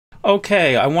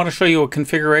Okay, I want to show you a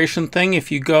configuration thing.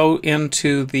 If you go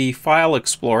into the File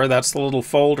Explorer, that's the little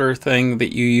folder thing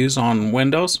that you use on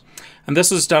Windows. And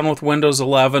this is done with Windows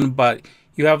 11, but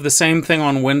you have the same thing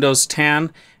on Windows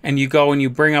 10, and you go and you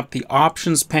bring up the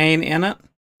Options pane in it.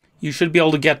 You should be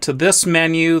able to get to this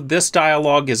menu. This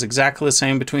dialog is exactly the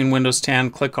same between Windows 10.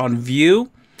 Click on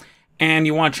View, and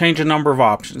you want to change a number of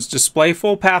options. Display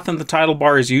full path in the title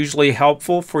bar is usually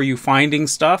helpful for you finding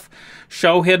stuff.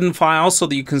 Show hidden files so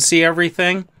that you can see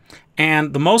everything.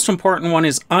 And the most important one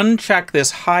is uncheck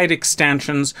this hide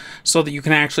extensions so that you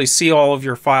can actually see all of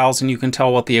your files and you can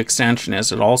tell what the extension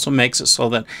is. It also makes it so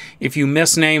that if you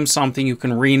misname something, you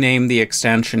can rename the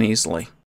extension easily.